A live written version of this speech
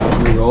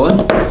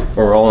rolling?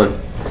 We're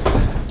rolling.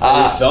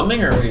 Are we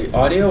filming or are we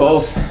audio?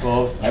 Both.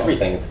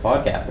 Everything. It's a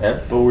podcast,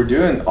 man. But we're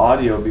doing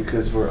audio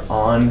because we're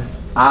on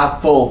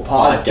Apple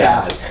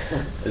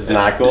Podcasts. Isn't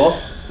that cool?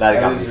 That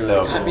got me is really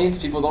stoked. That means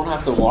people don't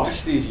have to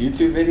watch these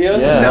YouTube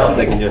videos? Yeah. No,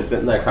 they can just sit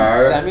in their car.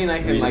 Does that mean I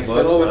can read like a book,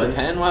 fiddle with run. a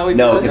pen while we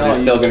No, do because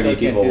this? there's still you going to be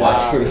still people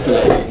can't do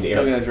watching. It's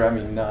still gonna drive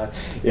me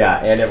nuts.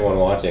 Yeah, and everyone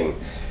watching.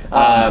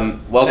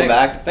 Welcome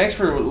back. Thanks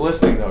for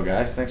listening, though,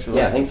 guys. Thanks for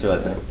listening. Yeah, thanks for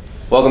listening.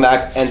 Welcome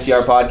back,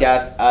 NCR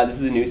Podcast.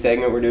 This is a new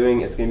segment we're doing.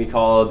 It's going to be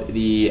called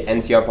the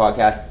NCR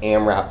Podcast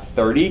AMRAP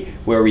 30,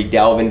 where we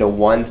delve into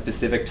one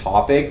specific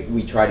topic.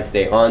 We try to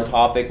stay on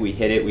topic. We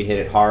hit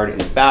it hard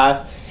and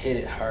fast. Hit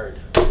it hard.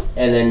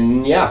 And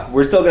then, yeah,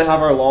 we're still going to have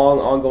our long,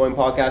 ongoing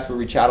podcast where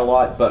we chat a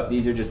lot, but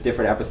these are just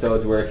different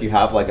episodes where if you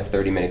have like a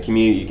 30-minute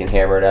commute, you can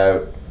hammer it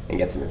out and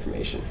get some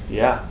information.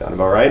 Yeah. Sound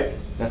about right?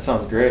 That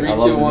sounds great. 3, I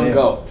love 2, the 1, name.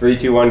 go. 3,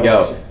 2, 1,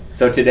 go.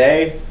 So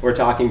today, we're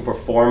talking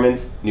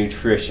performance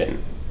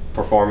nutrition.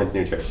 Performance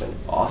nutrition.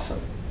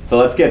 Awesome. So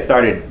let's get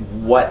started.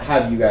 What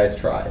have you guys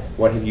tried?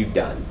 What have you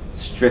done?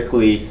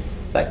 Strictly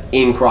like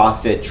in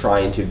CrossFit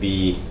trying to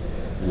be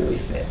really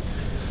fit.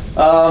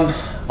 A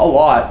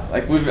lot.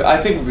 I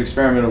think we've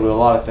experimented with a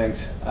lot of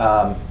things.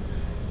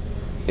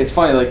 It's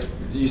funny, like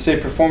you say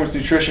performance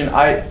nutrition,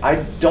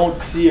 I don't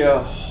see a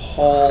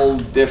whole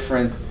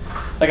different,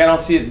 I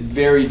don't see it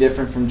very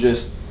different from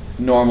just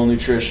normal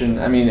nutrition.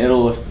 I mean,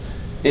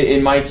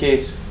 in my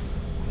case,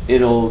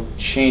 it'll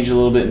change a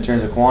little bit in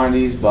terms of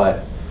quantities,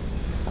 but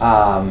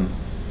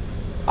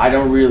I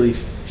don't really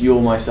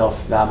fuel myself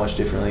that much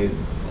differently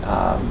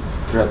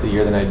throughout the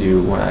year than I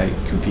do when I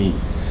compete.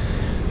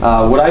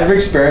 What I've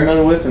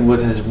experimented with and what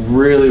has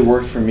really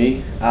worked for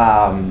me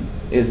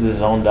is the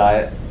zone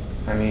diet.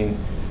 I mean,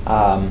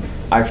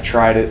 I've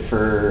tried it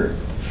for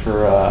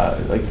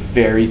like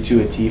very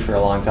to a T for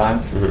a long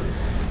time,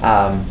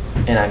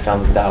 and I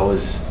found that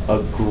was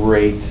a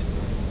great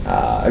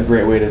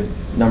way to,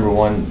 number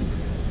one,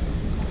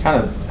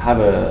 kind of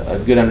have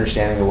a good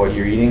understanding of what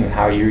you're eating and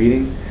how you're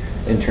eating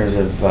in terms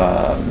of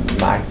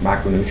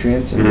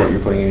macronutrients and what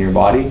you're putting in your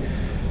body,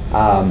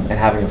 and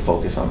having a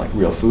focus on like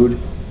real food.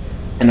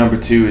 And number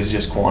two is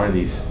just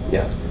quantities.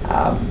 Yeah.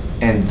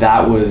 And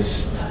that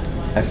was,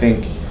 I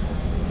think,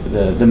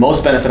 the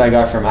most benefit I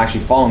got from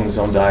actually following the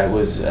zone diet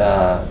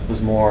was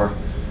more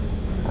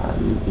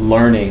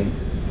learning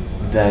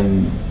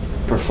than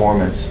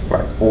performance,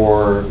 right,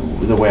 or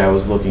the way I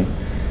was looking.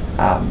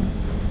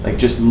 Like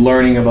just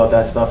learning about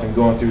that stuff and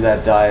going through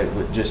that diet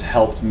just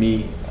helped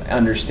me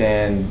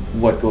understand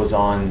what goes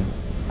on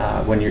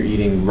when you're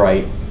eating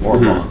right or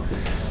wrong.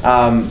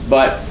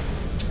 But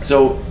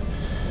so,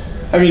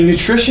 I mean,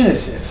 nutrition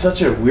it's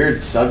such a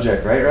weird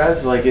subject, right,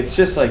 Raz? Like it's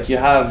just like you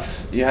have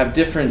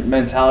different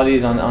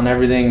mentalities on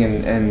everything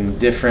and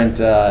different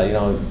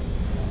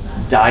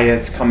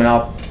diets coming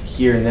up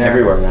here and there.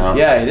 Everywhere now.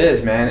 Yeah, it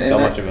is, man. So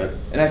much of it.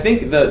 And I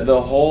think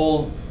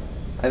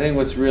I think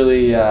what's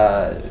really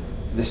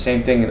the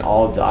same thing in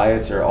all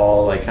diets or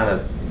all like kind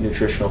of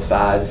nutritional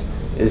fads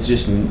is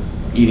just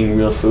eating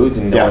real foods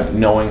and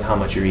knowing how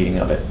much you're eating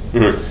of it.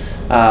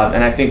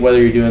 And I think whether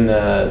you're doing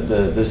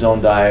the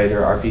zone diet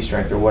or RP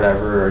strength or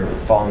whatever, or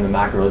following the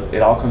macros,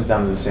 it all comes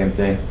down to the same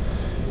thing.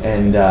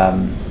 And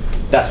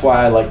that's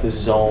why I like this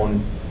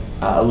zone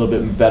a little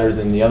bit better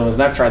than the other ones.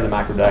 And I've tried the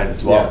macro diet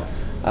as well.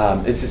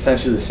 Yeah. It's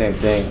essentially the same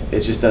thing.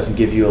 It just doesn't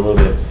give you a little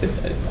bit.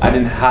 I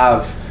didn't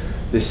have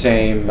the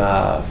same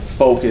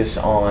focus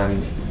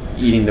on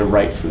eating the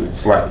right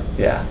foods. Right.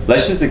 Yeah.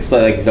 Let's just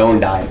explain like zone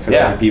diet for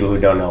those people who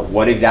don't know.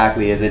 What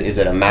exactly is it? Is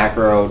it a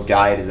macro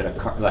diet? Is it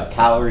a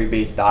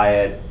calorie-based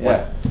diet?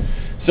 Yeah.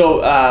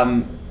 So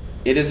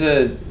it is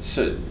the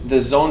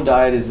zone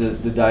diet is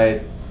the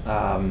diet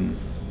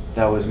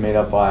that was made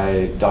up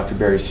by Dr.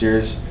 Barry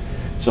Sears.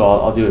 So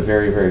I'll do it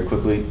very, very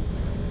quickly.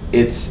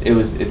 It's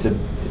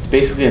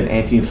basically an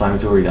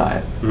anti-inflammatory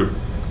diet,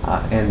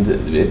 and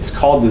it's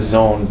called the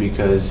zone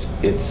because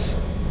it's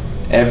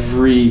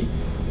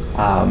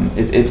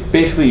it's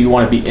basically you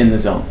want to be in the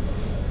zone.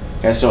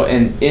 Okay, so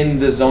in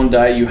the zone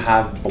diet you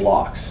have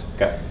blocks.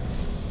 Okay.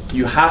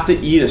 You have to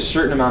eat a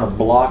certain amount of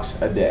blocks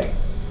a day,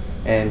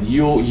 and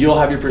you'll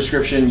have your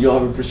prescription. You'll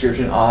have a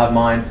prescription. I'll have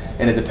mine,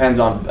 and it depends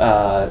on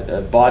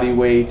body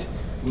weight,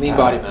 lean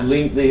body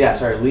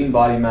mass. Lean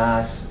body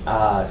mass,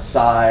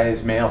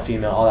 size, male,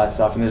 female, all that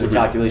stuff. And there's a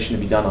calculation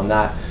to be done on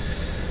that.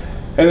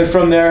 And then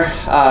from there,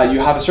 you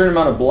have a certain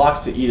amount of blocks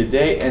to eat a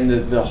day, and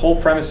the whole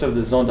premise of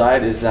the zone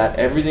diet is that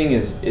everything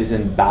is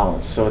in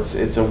balance. So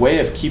it's a way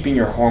of keeping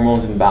your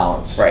hormones in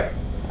balance. Right.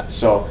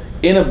 So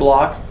in a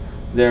block,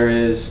 there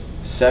is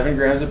 7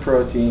 grams of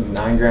protein,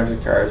 9 grams of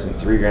carbs, and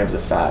 3 grams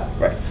of fat.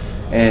 Right.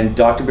 And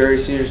Dr. Barry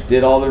Sears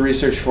did all the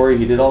research for you.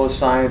 He did all the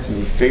science, and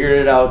he figured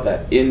it out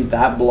that in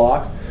that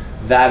block,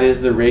 that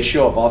is the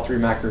ratio of all 3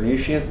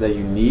 macronutrients that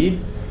you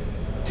need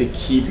to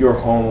keep your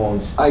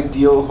hormones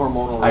ideal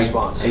hormonal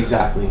response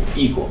exactly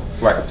equal.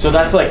 Right. So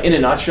that's like in a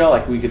nutshell.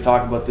 Like we could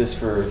talk about this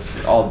for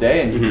all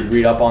day, and you could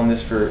read up on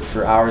this for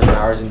hours and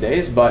hours and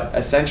days. But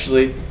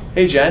essentially,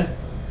 hey Jen,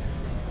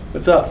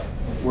 what's up?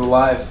 We're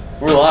live.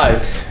 We're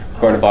live.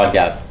 According to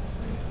podcast.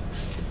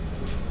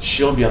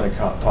 She'll be on the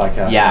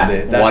podcast Yeah, one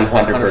day. That's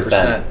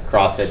 100%.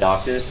 CrossFit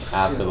doctors,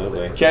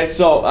 absolutely. Okay,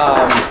 so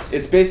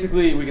it's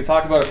basically, we can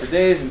talk about it for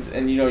days,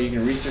 and you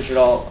can research it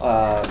all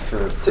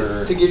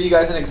To give you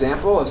guys an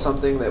example of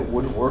something that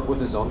wouldn't work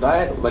with a zone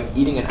diet, like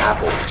eating an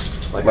apple.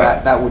 Like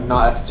Right. that would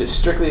not, that's just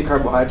strictly a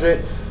carbohydrate.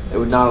 It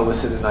would not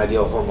elicit an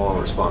ideal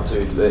hormonal response.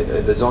 So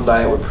the zone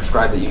diet would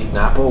prescribe that you eat an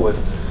apple with,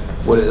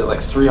 what is it,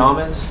 like 3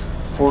 almonds?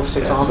 4 or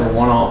 6 almonds?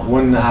 So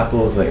one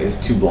apple is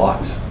 2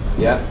 blocks.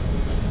 Yeah.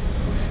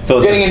 So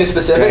We're getting into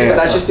specifics, Yeah, but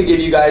that's so- just to give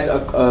you guys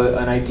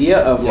an idea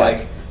of Yeah.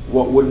 like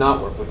what would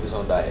not work with the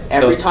zone diet.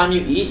 Every time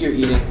you eat, you're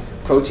eating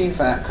protein,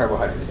 fat,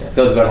 carbohydrates.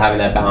 So it's about having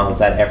that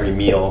balance at every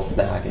meal,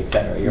 snack,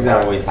 etc. You're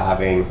Exactly. always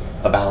having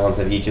a balance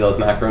of each of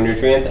those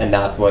macronutrients, and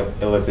that's what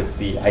elicits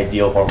the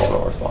ideal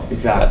hormonal response.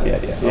 Exactly.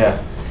 That's the idea. Yeah.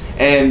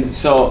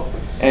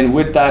 And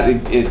with that,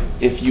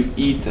 if you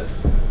eat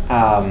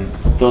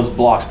those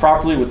blocks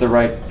properly with the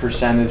right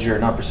percentage, or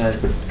not percentage,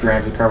 but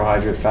grams of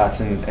carbohydrate, fats,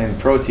 and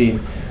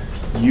protein,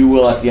 you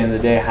will at the end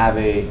of the day have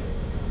a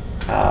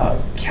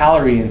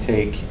calorie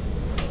intake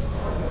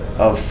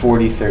of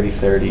 40, 30,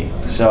 30.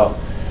 So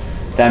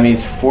that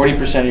means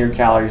 40% of your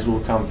calories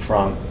will come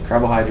from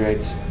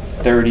carbohydrates,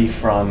 30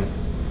 from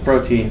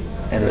protein,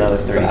 and another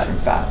 30 from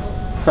fat.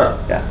 Huh.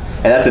 Yeah.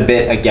 And that's a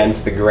bit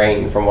against the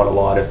grain from what a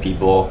lot of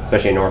people,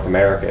 especially in North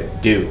America,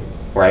 do,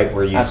 right?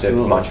 We're used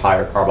Absolutely. to much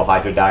higher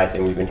carbohydrate diets,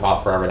 and we've been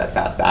taught forever that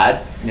fat's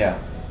bad. Yeah.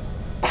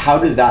 How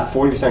does that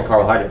 40%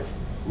 carbohydrates,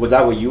 was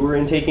that what you were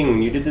intaking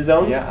when you did the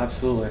zone? Yeah,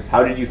 absolutely.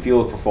 How did you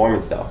feel with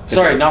performance though?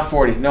 Sorry, not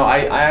 40. No,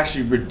 I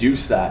actually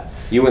reduced that.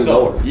 You went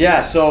lower.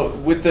 Yeah, so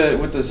with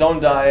the zone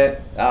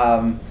diet,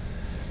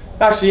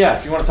 actually, yeah,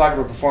 if you want to talk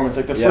about performance,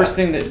 like the first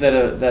thing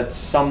that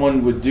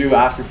someone would do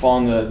after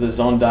following the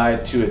zone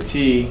diet to a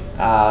T,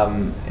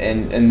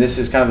 and this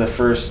is kind of the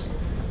first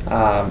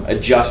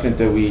adjustment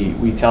that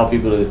we tell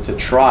people to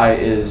try,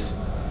 is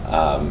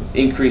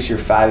increase your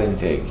fat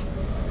intake.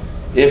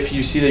 If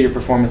you see that your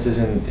performance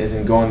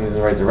isn't going in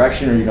the right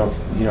direction, or you're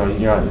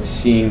not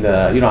seeing you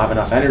don't have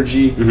enough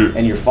energy,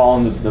 and you're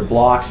following the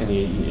blocks, and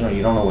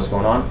you don't know what's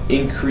going on,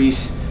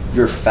 increase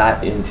your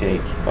fat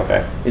intake.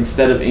 Okay.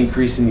 Instead of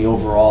increasing the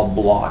overall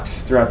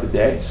blocks throughout the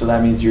day. So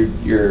that means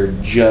you're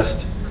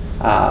just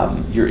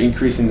you're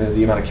increasing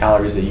the amount of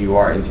calories that you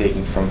are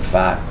intaking from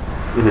fat.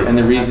 And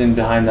the reason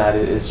behind that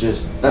is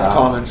just That's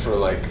common for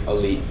like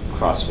elite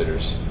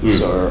CrossFitters,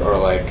 so or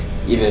like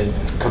even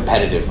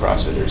competitive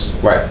CrossFitters.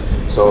 Right.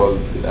 So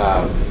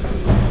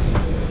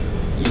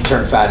you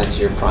turn fat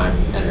into your prime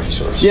energy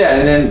source. Yeah,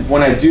 and then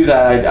when I do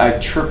that, I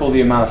triple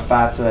the amount of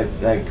fats that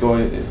I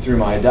go through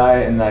my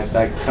diet, and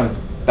that comes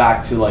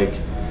back to like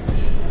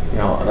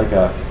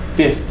a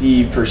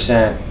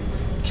 50%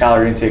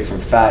 calorie intake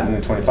from fat, and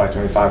then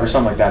 25 or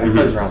something like that. It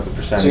plays around with the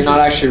percentage. So you're not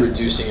actually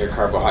reducing your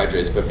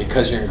carbohydrates, but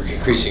because you're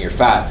increasing your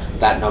fat,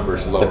 that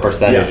number's lower. The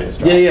percentages.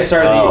 Yeah.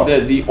 Sorry,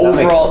 the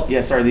overall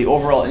sense. the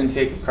overall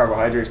intake of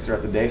carbohydrates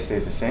throughout the day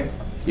stays the same.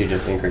 You're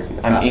just increasing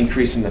the fat. I'm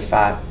increasing the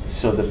fat,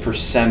 so the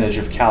percentage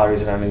of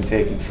calories that I'm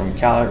intaking from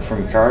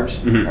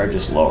carbs are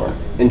just lower.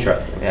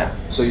 Interesting. Yeah.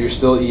 So you're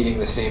still eating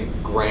the same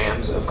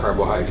grams of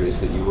carbohydrates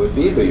that you would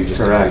be, but you're just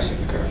Correct.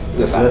 increasing the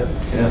That's fat. it.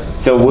 Yeah.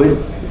 So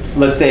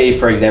let's say,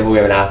 for example, we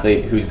have an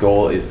athlete whose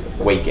goal is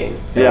weight gain.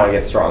 They Yeah. want to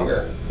get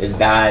stronger. Is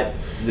that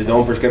the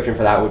zone prescription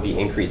for that would be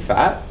increased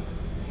fat?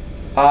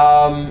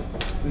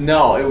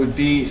 No, it would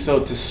be, so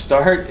to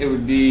start, it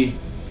would be,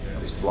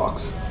 These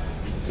blocks.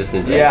 Just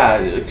in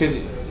because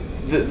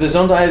the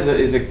zone diet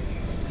is a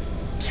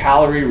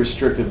calorie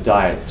restrictive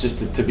diet,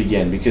 just to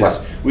begin, because Right.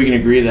 we can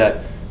agree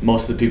that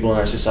most of the people in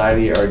our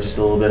society are just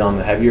a little bit on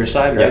the heavier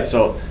side, right? Yeah.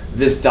 So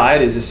this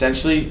diet is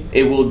essentially,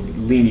 it will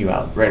lean you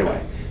out right away.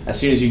 As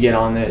soon as you get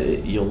on there,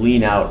 you'll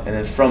lean out, and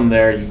then from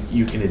there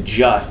you can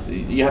adjust.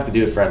 You have to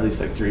do it for at least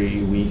like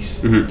 3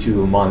 weeks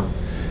to a month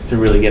to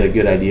really get a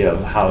good idea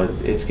of how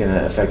it's going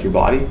to affect your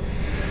body.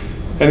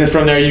 And then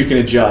from there you can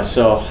adjust.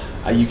 So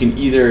you can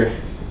either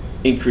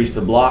increase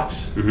the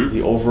blocks,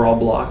 the overall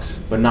blocks,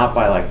 but not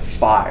by like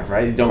 5,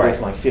 right? Don't go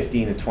from like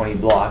 15 to 20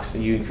 blocks,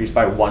 and you increase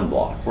by 1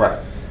 block. Right.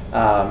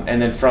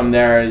 And then from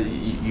there,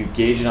 you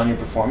gauge it on your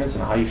performance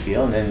and how you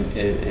feel, and then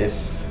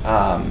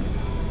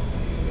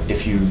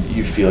if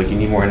you feel like you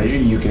need more energy,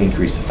 you can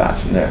increase the fats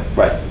from there.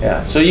 Right.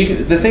 Yeah. So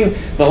the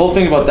whole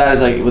thing about that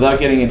is, like, without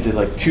getting into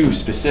like too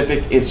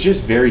specific, it's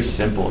just very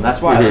simple, and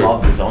that's why I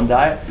love the zone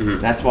diet. And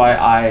that's why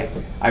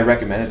I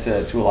recommend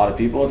it to a lot of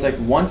people. It's like,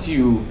 once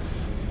you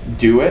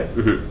do it,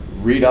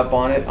 read up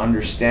on it,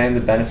 understand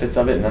the benefits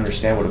of it, and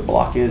understand what a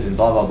block is, and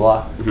blah blah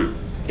blah.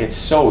 It's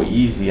so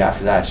easy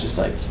after that. It's just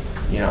like,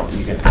 you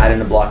can add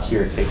in a block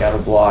here, take out a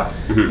block,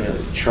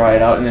 try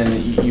it out, and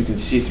then you can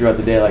see throughout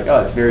the day, like, oh,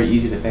 it's very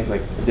easy to think,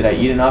 like, did I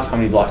eat enough? How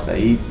many blocks did I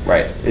eat?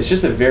 Right. It's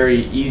just a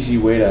very easy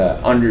way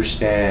to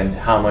understand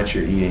how much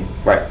you're eating.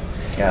 Right.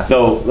 Yeah.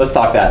 So let's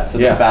talk that. So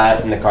the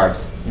fat and the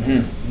carbs.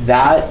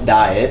 That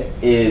diet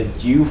is,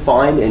 do you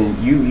find, and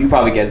you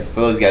probably guys, for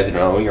those guys who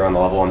don't know, you're on the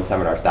level 1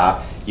 seminar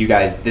staff, you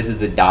guys, this is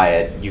the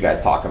diet you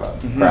guys talk about,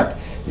 correct?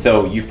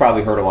 So you've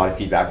probably heard a lot of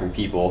feedback from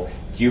people.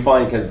 Do do you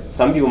find, because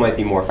some people might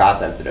be more fat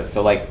sensitive,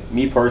 so like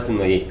me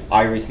personally,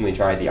 I recently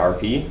tried the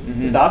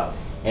RP stuff,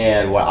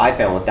 and what I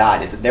found with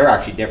that is that they're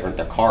actually different.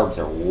 Their carbs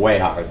are way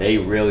higher. They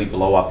really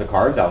blow up the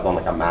carbs. I was on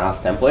like a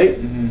mass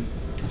template.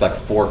 It was like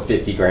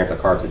 450 grams of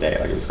carbs a day.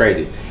 Like, it was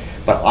crazy.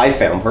 But I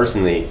found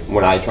personally,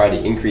 when I tried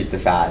to increase the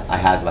fat, I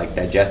had like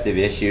digestive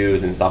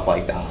issues and stuff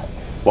like that.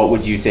 What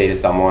would you say to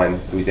someone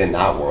who's in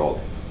that world,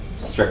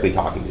 strictly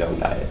talking zone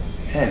diet?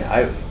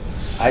 Man,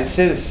 I'd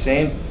say the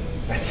same.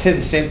 I'd say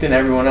the same thing to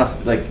everyone else.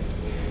 Like,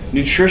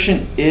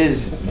 nutrition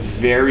is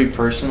very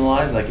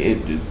personalized. Like,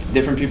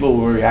 different people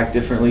will react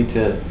differently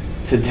to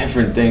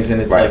different things,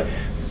 and it's like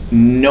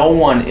no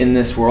one in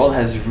this world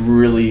has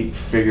really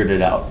figured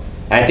it out.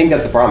 And I think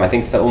that's the problem. I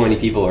think so many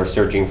people are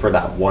searching for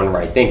that one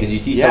right thing, because you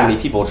see so many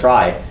people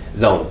try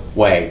zone,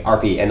 whey,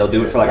 RP, and they'll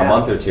do it for like a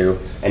month or two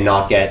and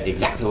not get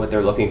exactly what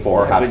they're looking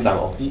for, or have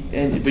some.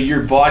 But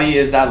your body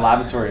is that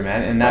laboratory,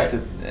 man, and that's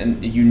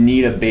and you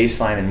need a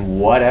baseline in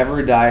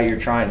whatever diet you're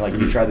trying. Like,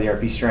 you tried the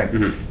RP strength,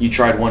 you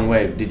tried one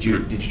way. Did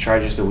you try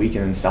just a week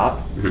and then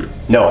stop?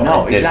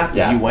 No,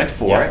 exactly. You went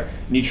for it.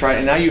 And you try,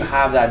 and now you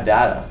have that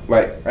data,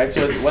 right?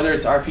 So whether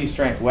it's RP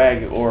strength,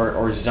 WEG,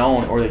 or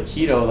zone, or the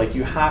keto, like,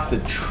 you have to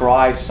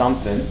try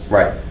something,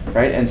 right,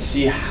 and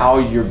see how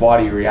your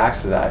body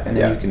reacts to that, and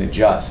then you can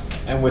adjust.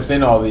 And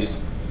within all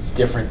these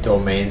different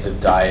domains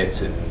of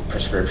diets and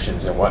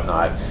prescriptions and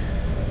whatnot,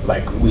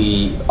 like,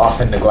 we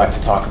often neglect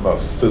to talk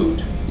about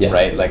food,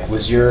 right? Like,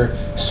 was your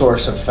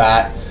source of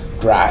fat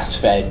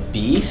grass-fed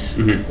beef,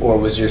 or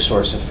was your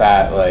source of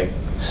fat like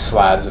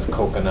slabs of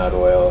coconut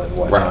oil and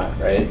whatnot,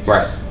 right?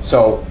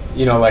 So,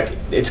 you know, like,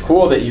 it's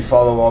cool that you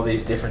follow all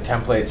these different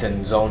templates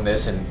and zone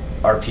this and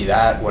RP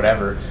that,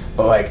 whatever,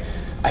 but like,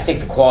 I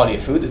think the quality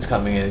of food that's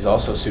coming in is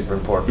also super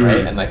important,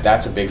 right? And like,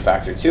 that's a big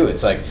factor too.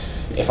 It's like,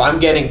 if I'm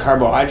getting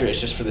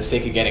carbohydrates just for the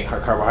sake of getting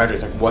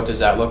carbohydrates, like, what does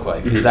that look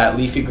like? Is that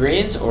leafy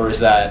greens, or is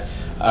that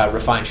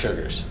refined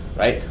sugars,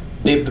 right?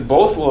 They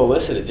both will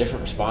elicit a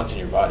different response in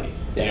your body.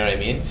 You know what I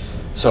mean?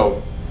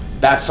 So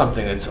that's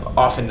something that's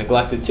often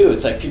neglected too.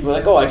 It's like, people are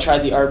like, oh, I tried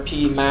the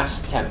RP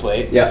mass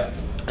template,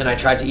 and I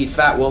tried to eat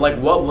fat. Well, like,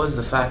 what was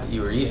the fat that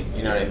you were eating?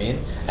 You know what I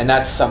mean? And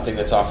that's something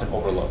that's often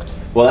overlooked.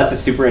 Well, that's a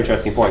super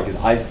interesting point,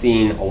 because I've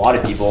seen a lot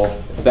of people,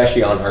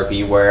 especially on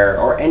RP,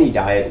 or any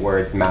diet where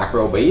it's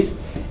macro based,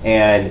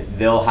 and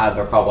they'll have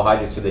their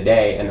carbohydrates for the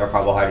day, and their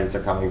carbohydrates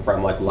are coming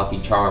from like Lucky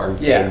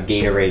Charms and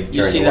Gatorade.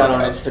 You see that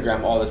on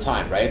Instagram all the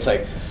time, right? It's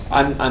like,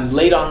 I'm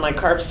late on my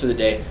carbs for the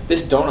day.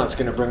 This donut's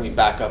going to bring me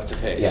back up to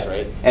pace,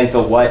 right? And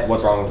so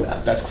what's wrong with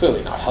that? That's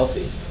clearly not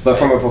healthy. But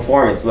from a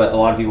performance, but a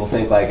lot of people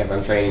think, like, if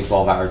I'm training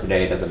 12 hours a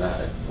day, it doesn't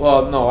matter.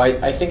 Well, no,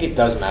 I think it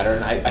does matter,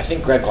 and I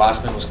think Greg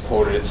Glassman was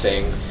quoted as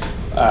saying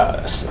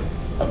a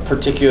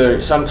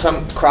particular some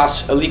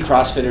elite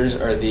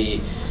CrossFitters are the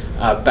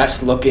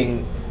best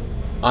looking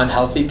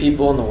unhealthy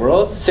people in the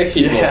world, sick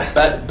people,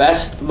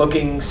 best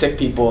looking sick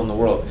people in the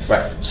world.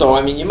 Right. So,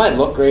 I mean, you might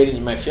look great and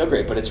you might feel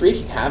great, but it's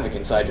wreaking havoc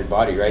inside your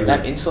body, right?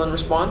 That insulin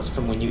response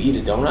from when you eat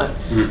a donut,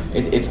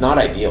 it's not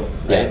ideal,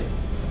 right?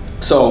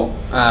 So,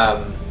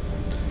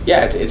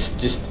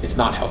 it's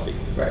not healthy.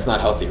 Right. It's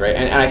not healthy, right?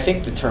 And I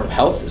think the term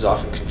health is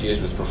often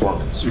confused with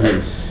performance,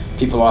 right?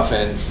 People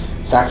often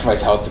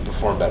sacrifice health to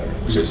perform better,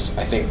 which is,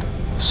 I think,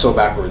 so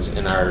backwards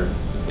in our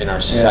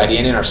society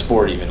and in our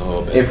sport even a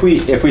little bit. If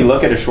we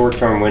look at a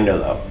short-term window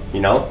though, you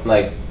know,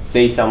 like,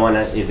 say someone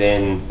is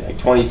in like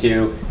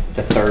 22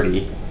 to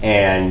 30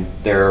 and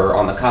they're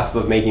on the cusp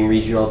of making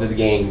regionals or the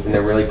games, and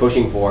they're really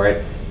pushing for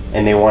it,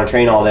 and they want to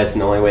train all this,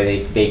 and the only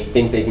way they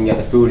think they can get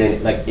the food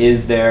in, like,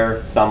 is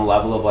there some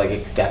level of like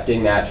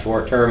accepting that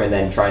short term and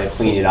then trying to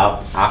clean it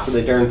up after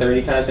they turn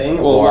 30 kind of thing?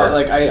 Well, or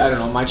like, I don't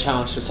know, my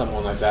challenge to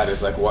someone like that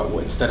is like, what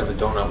instead of a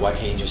donut, why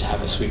can't you just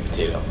have a sweet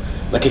potato?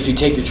 Like, if you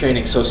take your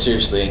training so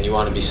seriously and you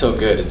want to be so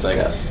good, it's like,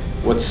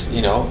 what's,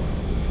 you know,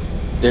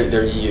 a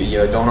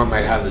donut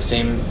might have the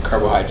same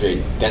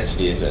carbohydrate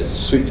density as a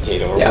sweet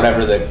potato or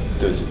whatever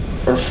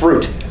or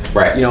fruit.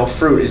 Right. You know,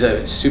 fruit is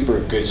a super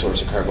good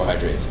source of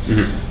carbohydrates.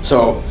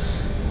 So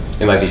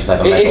it might be just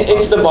like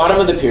it's the bottom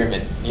of the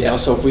pyramid. You know,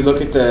 so if we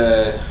look at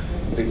the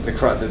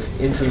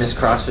infamous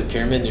CrossFit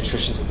pyramid,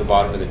 nutrition's at the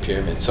bottom of the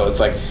pyramid. So it's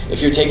like,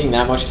 if you're taking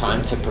that much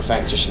time to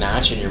perfect your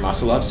snatch and your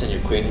muscle ups and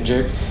your clean and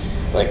jerk,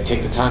 like,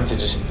 take the time to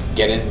just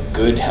get in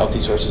good, healthy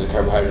sources of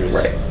carbohydrates.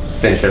 Right.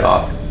 Finish it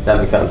off. That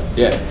makes sense.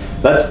 Yeah.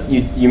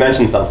 You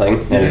mentioned something,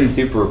 and it's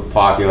super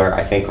popular,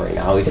 I think, right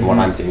now, at least from what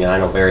I'm seeing, and I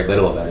know very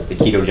little about it, the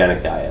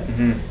ketogenic diet.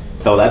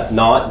 So that's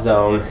not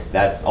zone.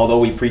 Although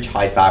we preach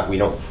high fat, we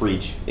don't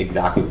preach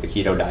exactly what the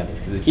keto diet is,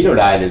 because the keto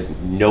diet is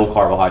no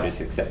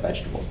carbohydrates except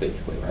vegetables,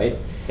 basically, right?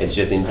 It's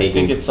just intaking. I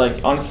think it's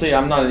like, honestly,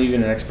 I'm not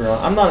an expert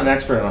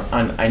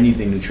on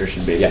anything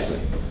nutrition, basically.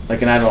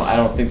 Like, and I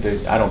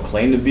don't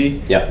claim to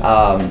be.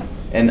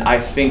 And I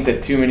think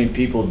that too many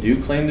people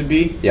do claim to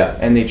be.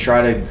 And they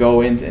try to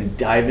go into and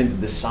dive into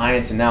the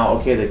science, and now,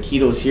 okay, the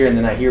keto's here, and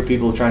then I hear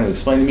people trying to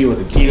explain to me what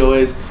the keto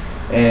is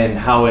and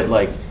how it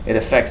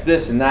affects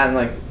this and that, and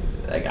like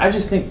I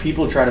just think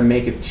people try to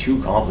make it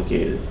too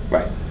complicated.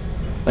 Right.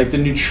 like the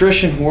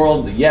nutrition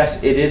world,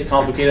 yes, it is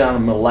complicated on a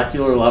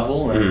molecular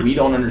level, and we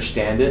don't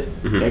understand it,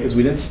 okay, because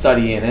we didn't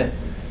study in it.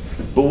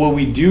 But what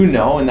we do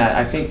know, and that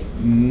I think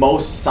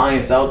most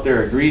science out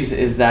there agrees,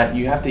 is that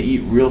you have to eat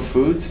real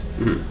foods,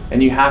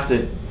 and you have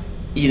to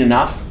eat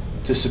enough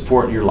to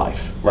support your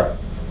life, right,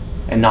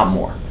 and not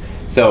more.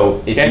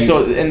 So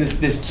so and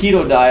this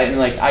keto diet, and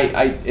like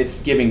I it's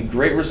giving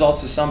great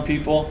results to some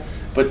people,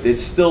 but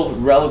it's still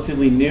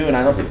relatively new, and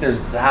I don't think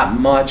there's that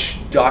much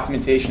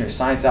documentation or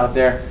science out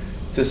there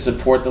to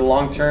support the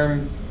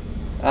long-term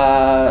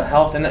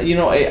health. And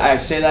I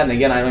say that, and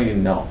again, I don't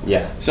even know.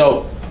 Yeah.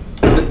 So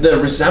the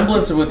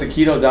resemblance with the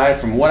keto diet,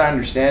 from what I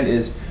understand,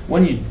 is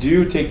when you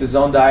do take the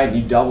zone diet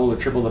and you double or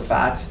triple the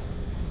fats,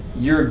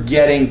 you're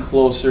getting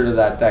closer to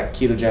that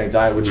ketogenic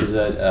diet, which is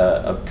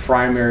a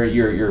primary,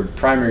 your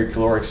primary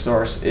caloric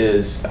source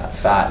is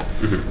fat.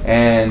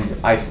 And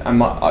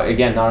I'm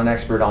again not an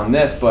expert on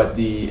this, but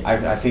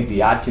I think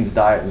the Atkins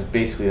diet was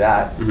basically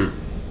that,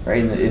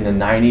 right? In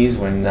the 90s,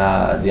 when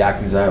the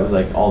Atkins diet was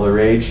like all the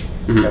rage,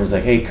 it was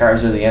like, hey,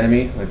 carbs are the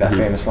enemy, like that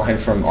famous line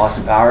from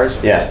Austin Powers.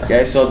 Yeah.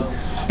 Okay, so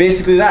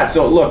basically that.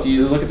 So look,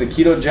 you look at the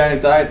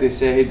ketogenic diet, they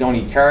say, hey, don't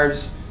eat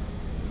carbs.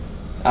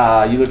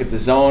 You look at the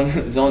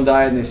zone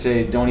diet, and they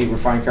say don't eat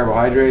refined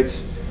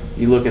carbohydrates.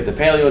 You look at the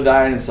paleo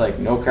diet, and it's like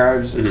no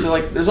carbs. So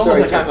like there's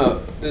almost time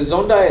out. The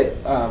zone diet,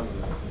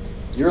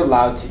 you're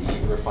allowed to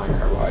eat refined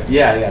carbohydrates.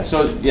 Yeah.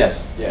 So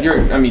yes,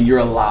 you're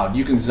allowed.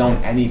 You can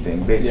zone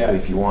anything basically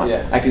if you want.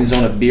 Yeah. I can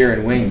zone a beer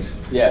and wings.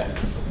 Yeah.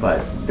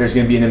 But there's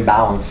going to be an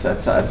imbalance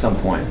at some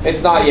point.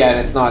 It's not yet, and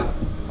it's not.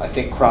 I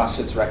think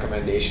CrossFit's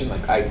recommendation,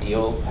 like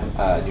ideal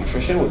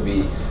nutrition, would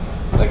be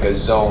like a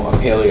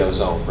paleo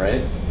zone,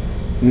 right?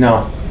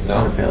 No,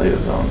 not a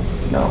paleo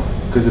zone. No,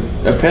 because a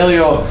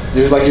paleo.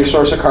 There's like your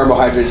source of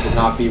carbohydrates would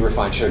not be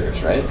refined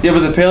sugars, right? Yeah, but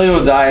the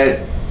paleo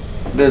diet,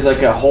 there's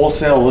like a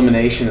wholesale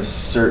elimination of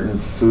certain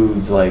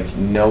foods, like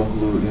no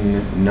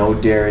gluten, no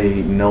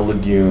dairy, no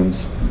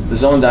legumes. The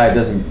zone diet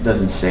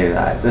doesn't say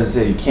that. It doesn't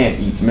say you can't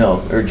eat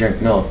milk or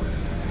drink milk.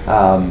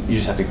 You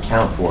just have to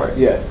account for it.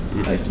 Yeah.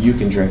 Like you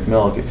can drink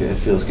milk if it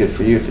feels good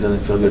for you. If it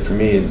doesn't feel good for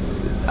me,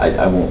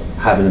 I won't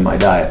have it in my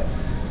diet.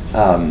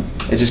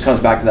 It just comes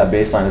back to that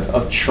baseline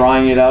of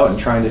trying it out and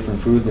trying different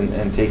foods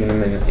and taking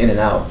them in and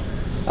out.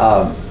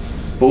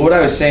 But what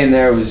I was saying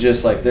there was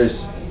just like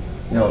there's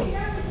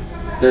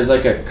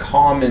like a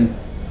common,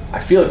 I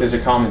feel like there's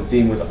a common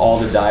theme with all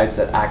the diets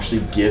that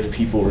actually give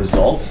people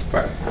results.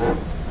 Right.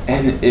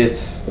 And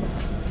it's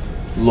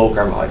low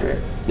carbohydrate.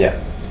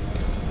 Yeah.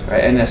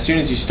 Right. And as soon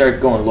as you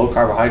start going low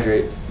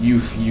carbohydrate, you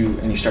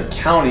start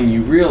counting,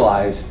 you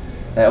realize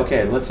that,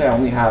 okay, let's say I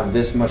only have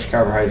this much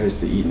carbohydrates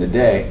to eat in the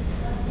day.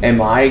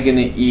 Am I going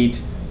to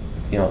eat,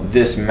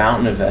 this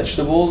mountain of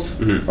vegetables,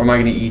 or am I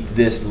going to eat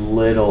this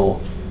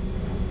little,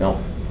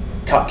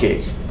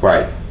 cupcake?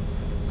 Right.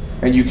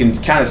 And you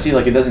can kind of see,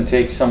 like, it doesn't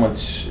take someone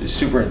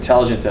super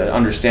intelligent to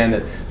understand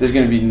that there's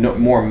going to be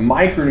more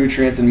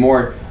micronutrients and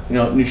more,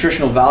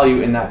 nutritional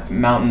value in that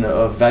mountain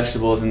of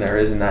vegetables than there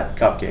is in that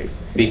cupcake.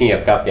 Speaking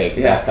of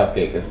cupcake, that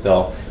cupcake is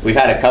still. We've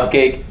had a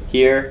cupcake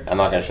here. I'm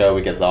not going to show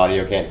because the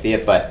audio can't see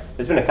it, but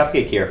there's been a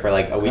cupcake here for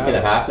like a week and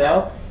a half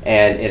now.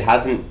 And it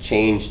hasn't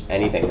changed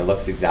anything. It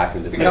looks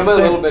exactly the same. It's become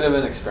a little bit of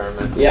an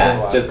experiment.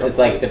 Yeah, it's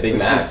like the Big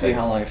Mac. See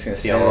how long it's going to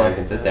stay. See how long it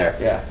can sit there.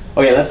 Yeah.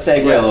 Okay, let's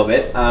segue a little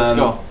bit. Let's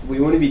go. We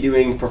wouldn't be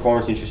doing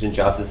performance nutrition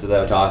justice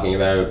without talking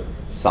about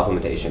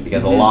supplementation,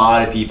 because a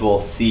lot of people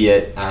see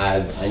it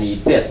as I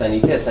need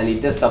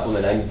this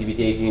supplement. I need to be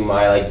taking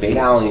my like beta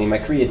alanine, my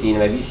creatine,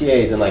 my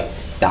BCAAs, and like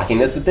stacking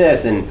this with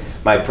this, and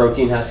my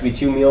protein has to be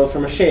 2 meals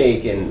from a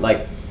shake, and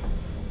like.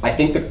 I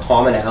think the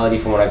commonality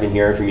from what I've been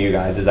hearing from you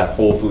guys is that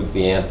whole food's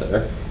the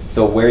answer.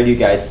 So where do you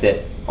guys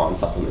sit on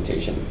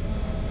supplementation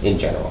in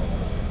general?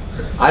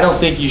 I don't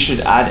think you should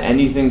add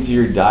anything to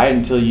your diet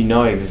until you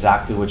know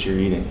exactly what you're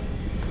eating.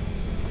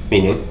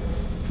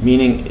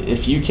 Meaning,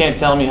 if you can't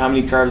tell me how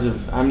many grams of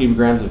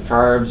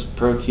carbs,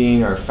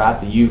 protein, or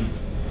fat that you've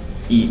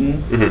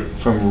eaten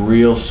from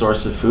real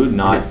source of food,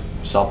 not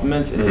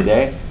supplements in a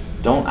day,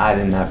 don't add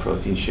in that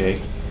protein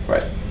shake.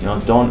 Right.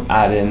 Don't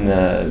add in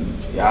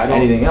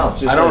anything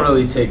else. I don't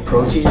really take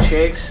protein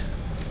shakes.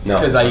 No.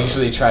 Because I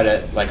usually try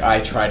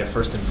to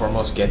first and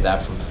foremost get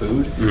that from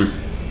food.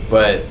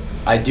 But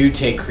I do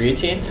take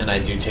creatine and I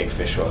do take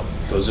fish oil.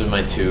 Those are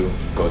my two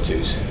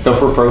go-tos. So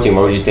for protein,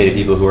 what would you say to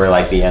people who are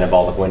like the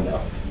anabolic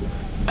window?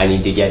 I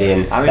need to get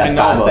in that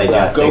fast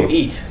digesting. Go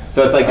eat.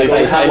 So it's like this.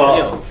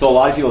 Meal. So a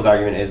lot of people's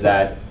argument is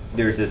that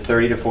there's this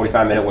 30 to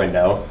 45 minute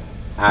window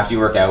after you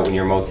work out when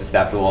you're most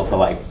susceptible to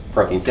like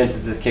protein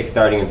synthesis,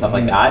 kickstarting, and stuff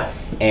like that.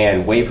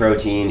 And whey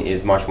protein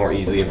is much more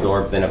easily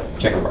absorbed than a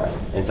chicken breast.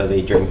 And so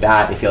they drink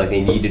that. They feel like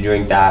they need to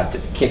drink that,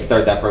 just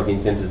kickstart that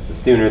protein synthesis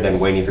sooner than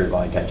waiting for your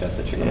body to digest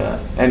the chicken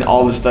breast. And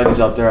all the studies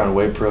out there on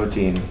whey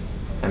protein,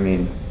 are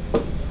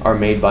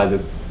made by the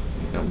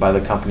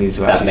companies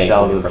who actually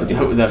sell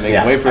that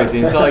make whey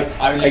protein. So like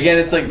again,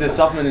 it's like the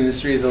supplement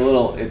industry is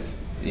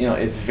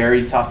it's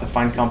very tough to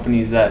find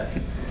companies that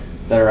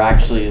are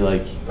actually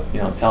like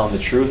telling the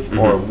truth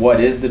or what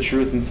is the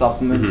truth in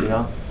supplements.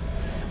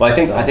 Well,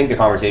 I think the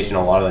conversation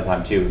a lot of the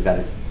time too is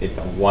that it's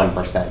a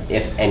 1%,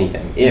 if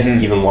anything, if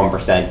even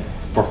 1%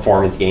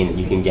 performance gain that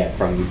you can get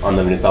from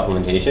unlimited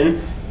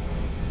supplementation.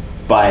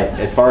 But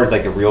as far as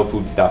like the real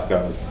food stuff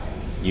goes,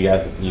 you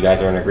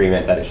guys are in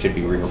agreement that it should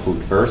be real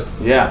food first.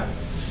 Yeah,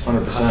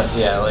 100%.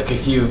 Yeah, like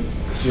if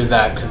you're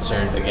that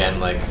concerned again,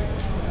 like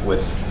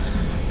with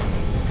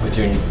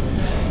your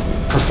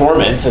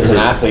performance as an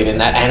athlete, and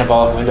that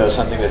anabolic window is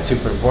something that's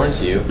super important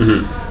to you,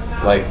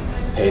 like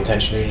pay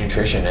attention to your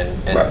nutrition,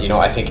 and right. you know,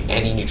 I think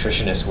any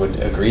nutritionist would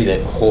agree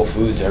that whole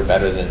foods are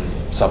better than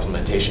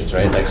supplementations,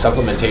 right? Like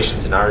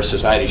supplementations in our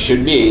society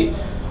should be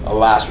a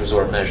last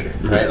resort measure,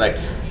 right? Like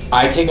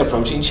I take a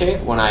protein shake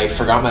when I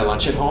forgot my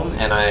lunch at home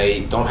and I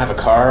don't have a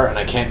car and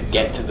I can't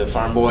get to the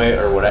Farm Boy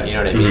or whatever, you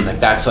know what I mean?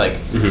 Like that's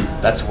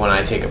that's when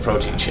I take a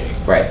protein shake.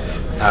 Right.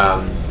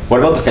 What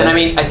about the and I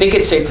mean, I think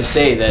it's safe to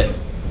say that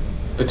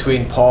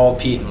between Paul,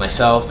 Pete, and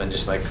myself, and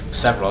just like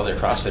several other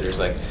CrossFitters,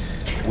 like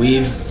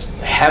we've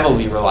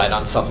heavily relied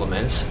on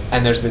supplements,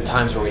 and there's been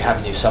times where we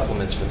haven't used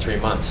supplements for 3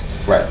 months.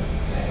 Right.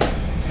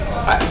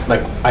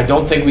 I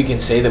don't think we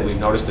can say that we've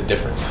noticed a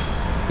difference.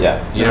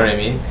 Yeah. You know what I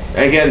mean?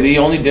 Again, the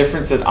only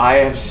difference that I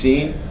have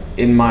seen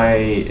in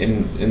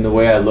the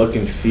way I look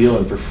and feel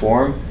and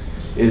perform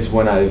is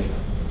when I've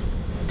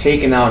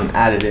taken out and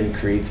added in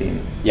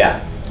creatine.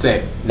 Yeah.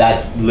 Same.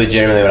 That's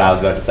legitimately what I was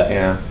about to say.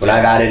 Yeah. When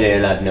I've added it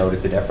in, I've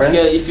noticed a difference.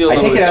 Yeah, you feel I a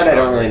take little it out, I don't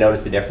stronger. really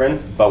notice the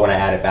difference, but when I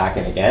add it back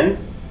in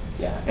again,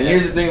 yeah. And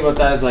here's the thing about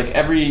that is like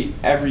every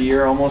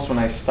year almost when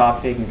I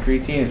stop taking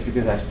creatine, it's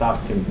because I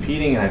stopped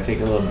competing and I take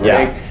a little break.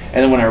 Yeah.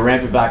 And then when I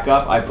ramp it back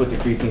up, I put the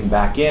creatine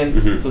back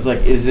in. So it's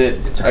like, is it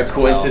It's a hard to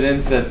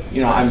coincidence that,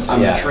 you know,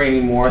 I'm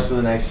training more so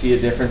then I see a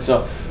difference?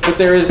 So, but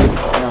there is, you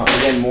know,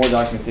 again, more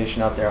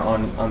documentation out there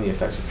on the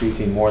effects of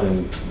creatine more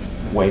than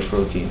whey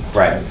protein.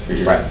 Right.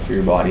 For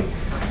your body.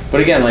 But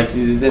again, like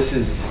this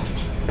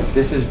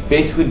is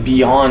basically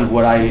beyond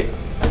what I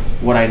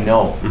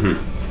know.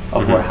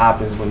 Of what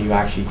happens when you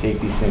actually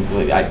take these things.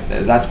 Like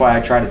that's why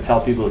I try to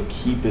tell people to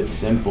keep it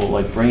simple.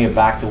 Like bring it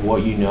back to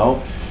what you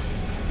know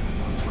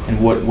and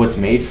what's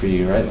made for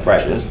you, right? Like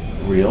Right. Just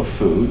real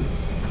food.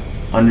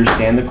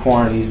 Understand the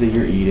quantities that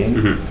you're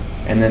eating,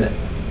 and then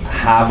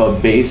have a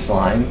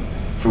baseline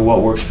for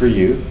what works for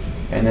you,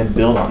 and then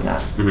build on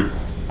that.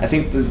 I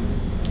think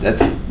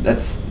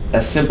that's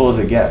as simple as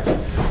it gets.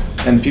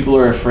 And people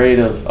are afraid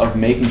of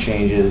making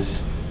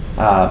changes.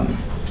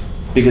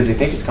 Because they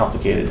think it's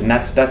complicated, and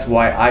that's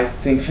why I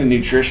think the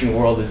nutrition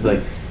world is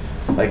like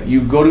you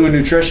go to a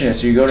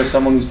nutritionist or you go to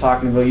someone who's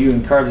talking about you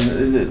and carbs,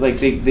 and like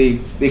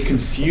they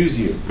confuse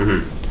you.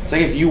 It's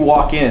like if you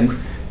walk in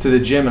to the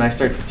gym and I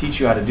start to teach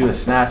you how to do a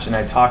snatch and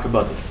I talk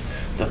about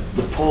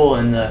the pull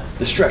and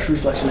the stretch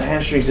reflex and the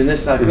hamstrings and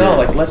this and that. No,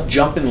 like let's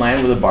jump and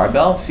land with a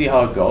barbell, see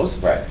how it goes,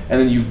 Right.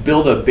 and then you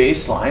build a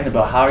baseline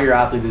about how your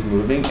athlete is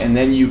moving, and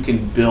then you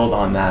can build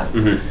on that.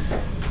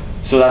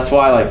 So that's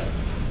why like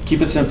keep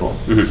it simple.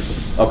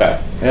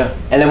 Okay. Yeah.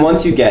 And then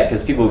once you get,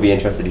 because people will be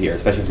interested to hear,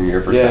 especially from your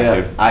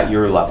perspective, at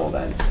your level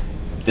then,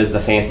 does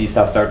the fancy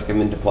stuff start to come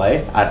into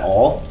play at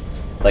all?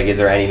 Like, is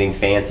there anything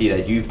fancy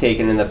that you've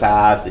taken in the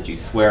past that you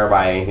swear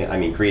by? I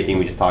mean, creatine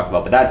we just talked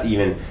about, but that's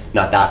even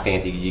not that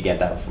fancy because you get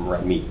that from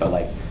red meat. But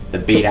like the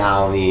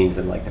beta-alanines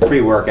and like the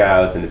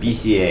pre-workouts and the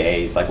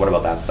BCAAs, like what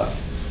about that stuff?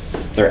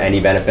 Is there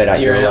any benefit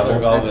at your level?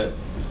 Velvet.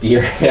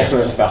 Deer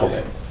antler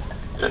velvet.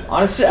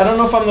 Honestly, I don't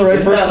know if I'm the right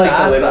Isn't person that like to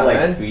ask the little that, like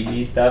man.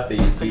 squeegee stuff that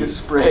you see? Like a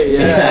spray,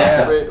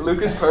 Yeah. Spray.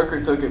 Lucas Parker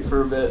took it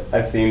for a bit.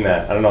 I've seen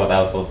that. I don't know what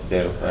that was supposed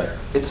to do, but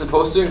It's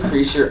supposed to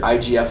increase your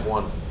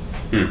IGF-1,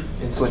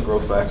 Hmm. insulin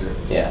growth factor.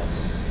 yeah.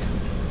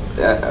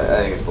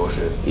 I think it's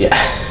bullshit. Yeah.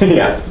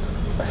 Yeah.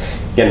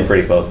 Getting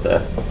pretty close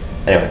to.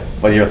 Anyway,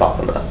 what are your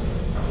thoughts on that?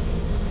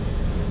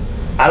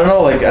 I don't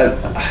know, like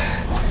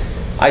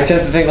I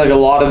tend to think like a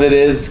lot of it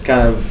is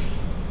kind of,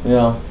 you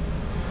know,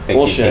 Makes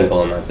bullshit. you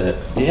tinkle and that's it.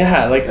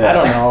 Yeah, like I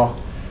don't know.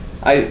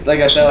 Like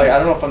I said, like I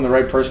don't know if I'm the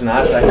right person to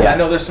ask that. I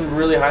know there's some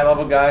really high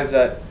level guys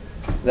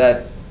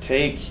that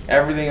take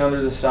everything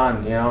under the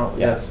sun, you know,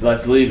 Yeah.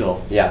 that's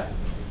legal. Yeah.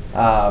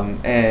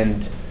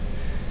 And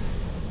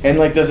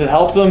like, does it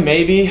help them?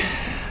 Maybe,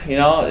 you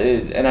know.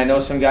 And I know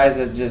some guys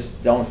that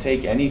just don't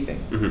take anything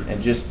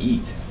and just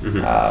eat,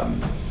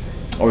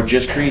 or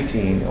just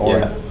creatine,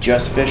 or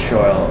just fish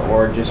oil,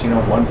 or just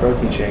one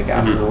protein shake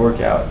after the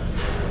workout,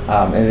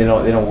 and they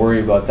don't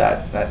worry about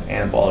that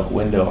anabolic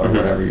window or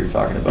whatever you're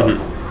talking about.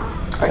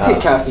 I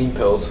take caffeine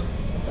pills.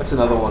 That's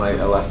another one I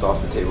left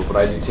off the table, but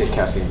I do take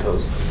caffeine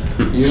pills.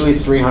 Usually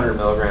 300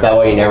 milligrams. Is that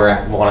why you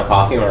never want a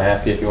coffee when I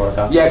ask you if you want a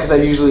coffee? Yeah, because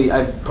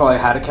I've probably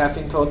had a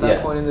caffeine pill at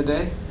that point in the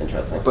day.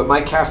 Interesting. But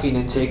my caffeine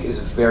intake is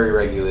very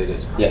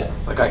regulated. Yeah.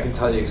 Like I can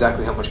tell you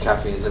exactly how much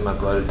caffeine is in my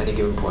blood at any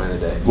given point in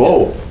the day.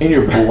 Whoa, in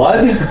your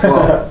blood?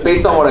 Well,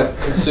 based on what I've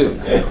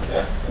consumed.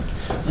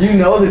 You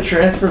know the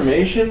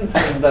transformation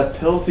from that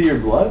pill to your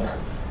blood?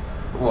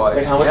 Well,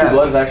 Like how much your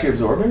blood is actually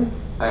absorbing?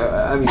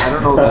 I mean, I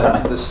don't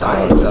know the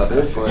science of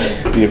it,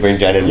 but You bring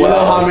Jen in. You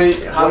know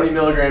how many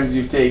milligrams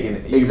you've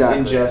taken, you've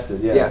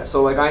ingested. Yeah. Yeah,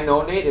 so like I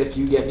know, Nate, if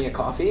you get me a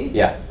coffee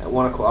Yeah. at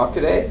 1 o'clock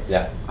today,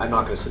 Yeah. I'm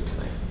not going to sleep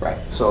tonight. Right.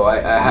 So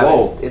I have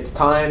it's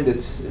timed.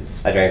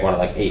 It's. I drank one at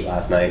like 8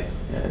 last night.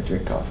 Yeah, I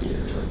drink coffee.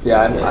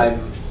 Yeah,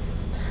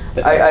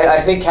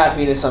 I think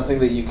caffeine is something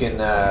that you can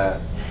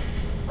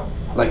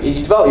like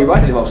your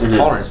body develops a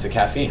tolerance to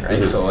caffeine,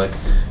 right? So like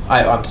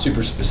I'm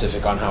super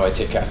specific on how I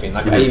take caffeine.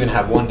 Like I even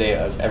have one day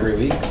of every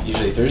week,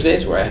 usually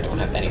Thursdays, where I don't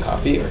have any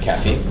coffee or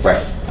caffeine.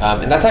 Right.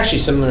 And that's actually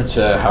similar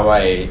to how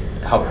I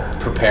help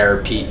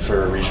prepare Pete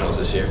for regionals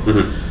this year.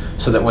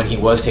 So that when he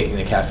was taking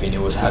the caffeine,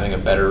 it was having a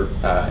better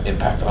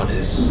impact on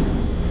his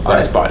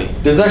body.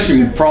 There's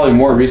actually probably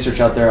more research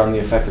out there on the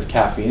effect of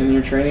caffeine in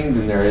your training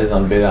than there is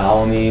on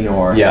beta-alanine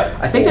or. Yeah.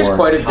 I think there's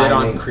quite a bit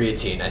timing. on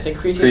creatine. I think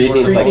creatine is one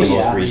of the like the most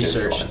most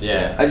researched.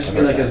 Yeah. I just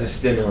mean like as a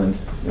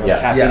stimulant.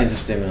 Caffeine is a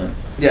stimulant.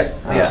 Yeah.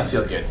 Makes you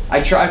feel good. I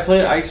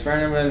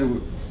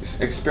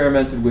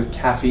experimented with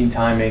caffeine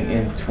timing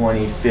in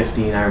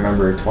 2015. I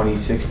remember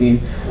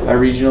 2016 at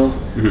regionals.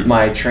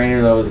 My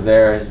trainer that was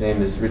there, his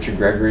name is Richard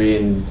Gregory,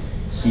 and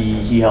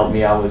he helped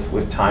me out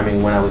with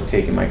timing when I was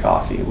taking my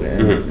coffee.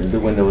 The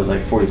window was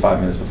like 45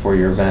 minutes before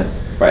your event.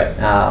 Right.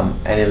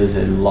 And it was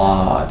a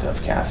lot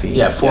of caffeine.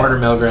 Yeah, 400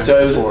 milligrams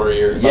before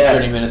your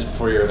 30 minutes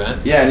before your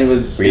event. Yeah, and it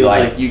was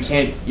like you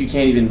can't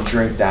even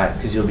drink that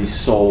because your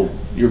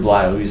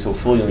bladder will be so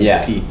full you'll need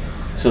to pee.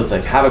 So it's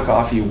like have a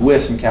coffee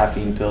with some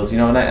caffeine pills,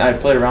 and I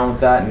played around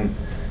with that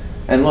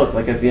and look,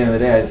 like at the end of the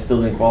day I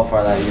still didn't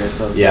qualify that year.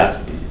 So it's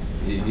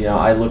like,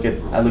 I look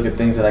at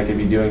things that I could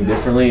be doing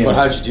differently. But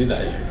how'd you do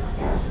that year?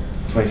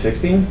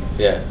 2016?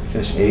 Yeah.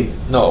 Finished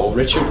 8th. No,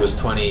 Richard was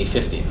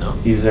 2015, no?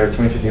 He was there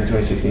 2015,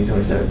 2016,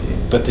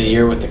 2017. But the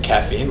year with the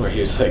caffeine where he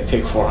was like,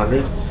 take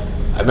 400?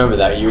 I remember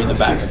that. You were in the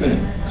back.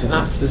 16. Was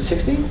it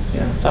 16?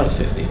 Yeah. I thought it was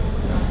 15.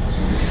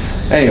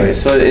 Anyway,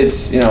 so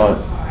it's,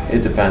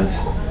 it depends.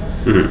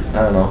 I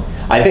don't know.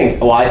 I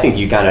think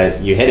you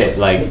you hit it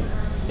like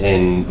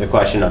in the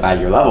question of at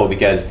your level,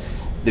 because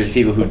there's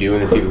people who do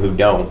and there's people who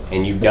don't,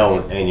 and you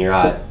don't, and you're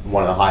at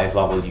one of the highest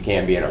levels you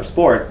can be in our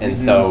sport, and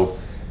so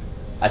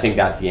I think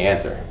that's the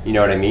answer. You know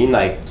what I mean?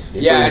 Like,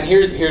 and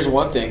here's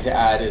one thing to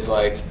add is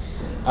like,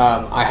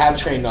 I have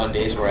trained on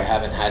days where I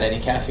haven't had any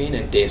caffeine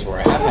and days where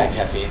I have had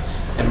caffeine,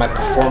 and my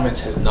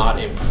performance has not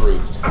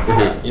improved.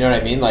 You know what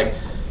I mean? Like,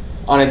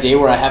 on a day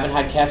where I haven't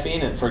had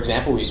caffeine, and for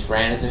example, we use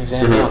Fran as an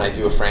example, and I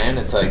do a Fran,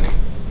 it's like,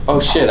 oh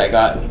shit, I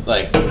got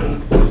like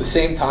the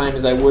same time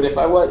as I would if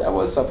I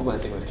was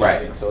supplementing with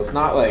caffeine. Right. So it's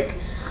not like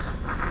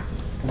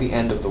the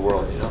end of the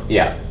world,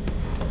 Yeah.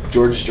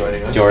 George is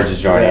joining us. George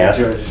is joining us.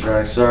 George is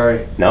joining.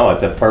 Sorry. No,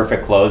 it's a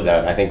perfect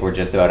closeout. I think we're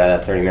just about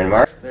at that 30-minute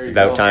mark. It's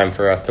about time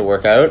for us to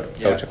work out,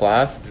 go to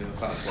class. Doing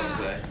class 1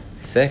 today.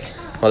 Sick.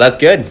 Well, that's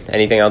good.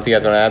 Anything else you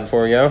guys want to add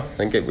before we go?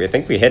 I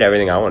think we hit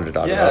everything I wanted to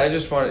talk about. Yeah, I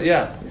just wanted.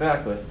 Yeah,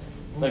 exactly.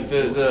 Like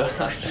the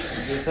I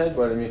just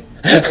headbutted me.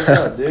 What's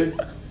up, dude?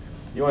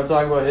 You want to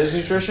talk about his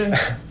nutrition?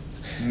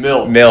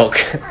 Milk.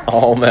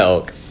 All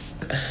milk.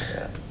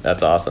 Yeah.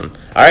 That's awesome.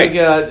 All right.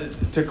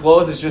 To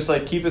close, it's just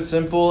like keep it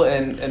simple,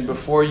 and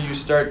before you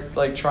start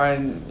like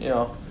trying,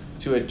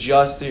 to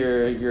adjust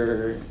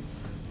your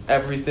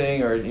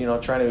everything, or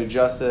trying to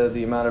adjust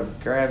the amount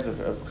of grams of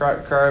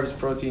carbs,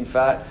 protein,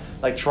 fat,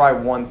 like try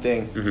one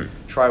thing.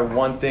 Try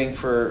one thing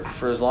for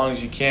as long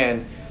as you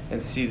can,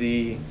 and see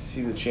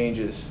the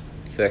changes.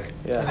 Sick.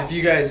 Yeah. And if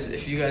you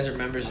guys are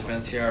members of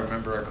NCR,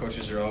 remember our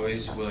coaches are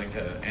always willing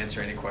to answer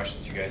any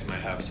questions you guys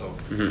might have. So.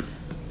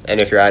 And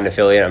if you're at an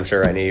affiliate, I'm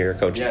sure any of your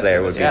coaches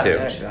there would be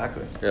too.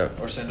 Exactly. Yeah.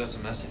 Or send us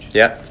a message.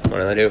 Yeah. What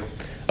do they do?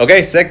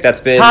 Okay, sick.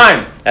 That's been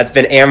time. That's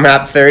been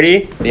AMRAP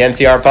 30, the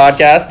NCR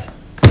podcast.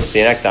 See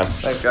you next time.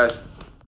 Thanks, guys.